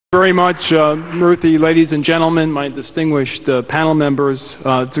Very much, Murthy, ladies and gentlemen, my distinguished panel members.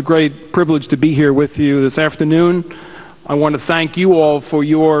 It's a great privilege to be here with you this afternoon. I want to thank you all for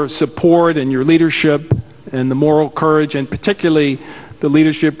your support and your leadership and the moral courage, and particularly the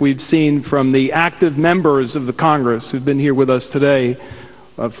leadership we've seen from the active members of the Congress who've been here with us today.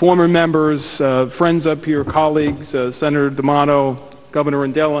 Former members, friends up here, colleagues, Senator D'Amato, Governor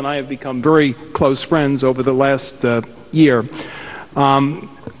Rendell, and I have become very close friends over the last year.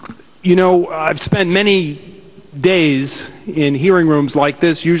 You know, I've spent many days in hearing rooms like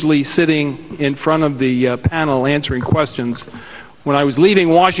this, usually sitting in front of the panel answering questions. When I was leaving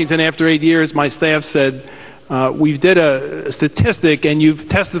Washington after 8 years, my staff said, we did a statistic and you've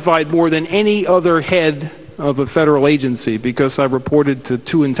testified more than any other head of a federal agency, because I reported to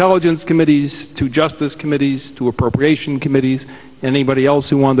 2 intelligence committees, 2 justice committees, 2 appropriation committees, and anybody else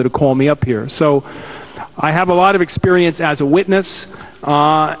who wanted to call me up here. So I have a lot of experience as a witness,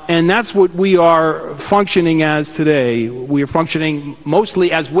 and that's what we are functioning as today. We are functioning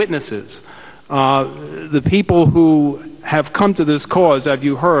mostly as witnesses. The people who have come to this cause, as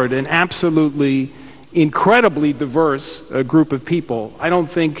you heard, an absolutely incredibly diverse group of people. I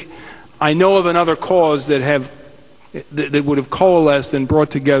don't think I know of another cause that would have coalesced and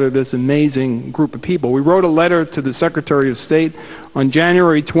brought together this amazing group of people. We wrote a letter to the Secretary of State on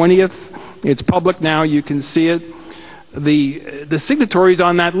January 20th. It's public now, you can see it. The signatories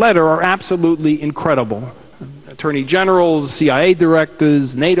on that letter are absolutely incredible. Attorney generals, CIA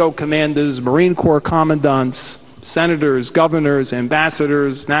directors, NATO commanders, Marine Corps commandants, senators, governors,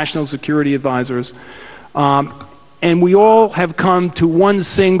 ambassadors, national security advisors. And we all have come to one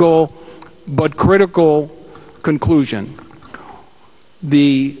single but critical conclusion.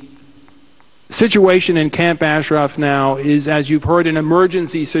 The situation in Camp Ashraf now is, as you've heard, an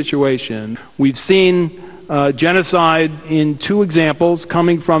emergency situation. We've seen genocide in 2 examples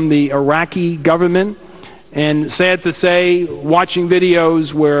coming from the Iraqi government, and sad to say, watching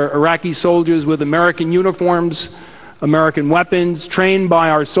videos where Iraqi soldiers with American uniforms, American weapons, trained by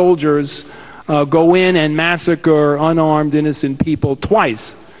our soldiers, go in and massacre unarmed innocent people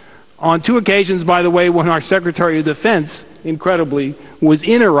twice. On 2 occasions, by the way, when our Secretary of Defense, incredibly, was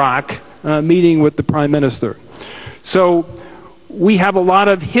in Iraq meeting with the Prime Minister. So we have a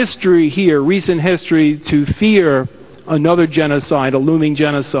lot of history here, recent history, to fear another genocide, a looming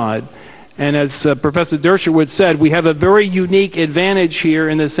genocide. And as Professor Dershowitz said, we have a very unique advantage here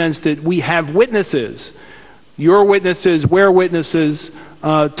in the sense that we have witnesses. Your witnesses, we're witnesses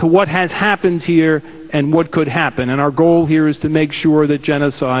to what has happened here and what could happen. And our goal here is to make sure that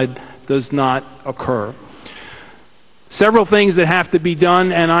genocide does not occur. Several things that have to be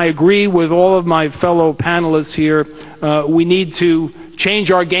done, and I agree with all of my fellow panelists here. We need to change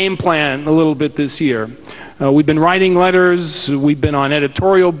our game plan a little bit this year. We've been writing letters, we've been on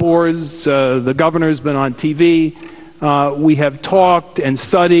editorial boards, the governor's been on TV. We have talked and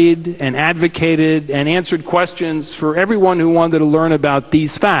studied and advocated and answered questions for everyone who wanted to learn about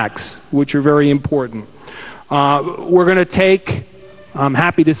these facts, which are very important. We're going to take, I'm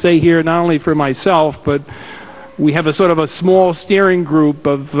happy to say here, not only for myself, but we have a sort of a small steering group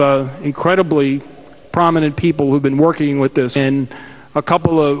of incredibly prominent people who've been working with this. And a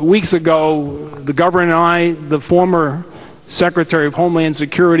couple of weeks ago, the governor and I, the former Secretary of Homeland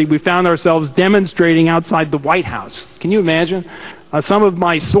Security, we found ourselves demonstrating outside the White House. Can you imagine? Some of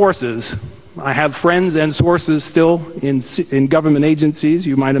my sources, I have friends and sources still in government agencies,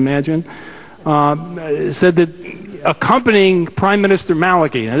 you might imagine, said that accompanying Prime Minister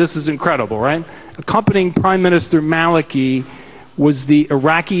Maliki, now this is incredible, right? Accompanying Prime Minister Maliki was the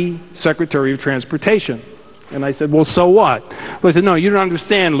Iraqi Secretary of Transportation. And I said, well, so what? Well, I said, no, you don't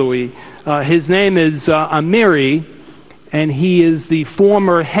understand, Louis. His name is Amiri, and he is the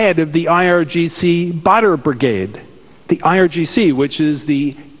former head of the IRGC Badr Brigade. The IRGC, which is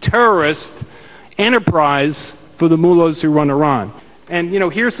the terrorist enterprise for the mullahs who run Iran. And, you know,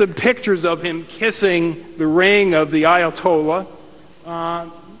 here's some pictures of him kissing the ring of the Ayatollah.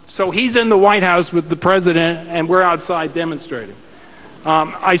 So he's in the White House with the president, and we're outside demonstrating.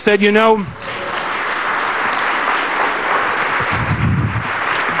 I said, you know,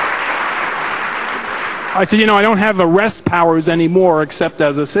 I don't have arrest powers anymore except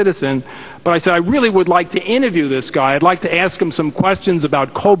as a citizen, but I said I really would like to interview this guy. I'd like to ask him some questions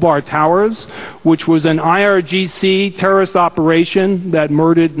about Khobar Towers, which was an IRGC terrorist operation that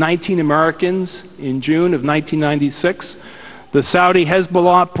murdered 19 Americans in June of 1996. The Saudi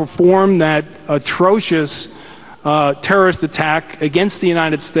Hezbollah performed that atrocious terrorist attack against the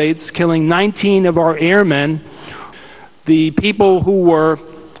United States, killing 19 of our airmen. The people who were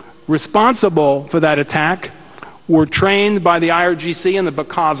responsible for that attack were trained by the IRGC in the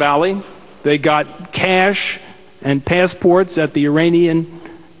Bekaa Valley. They got cash and passports at the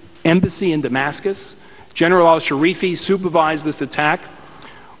Iranian embassy in Damascus. General al-Sharifi supervised this attack.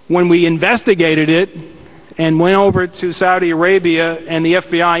 When we investigated it and went over to Saudi Arabia and the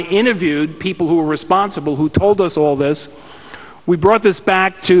FBI interviewed people who were responsible, who told us all this, we brought this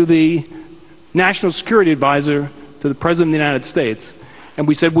back to the National Security Advisor to the President of the United States. And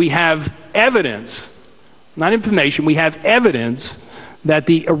we said, we have evidence, not information, we have evidence that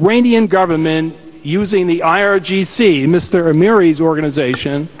the Iranian government, using the IRGC, Mr. Amiri's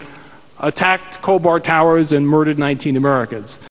organization, attacked Khobar Towers and murdered 19 Americans.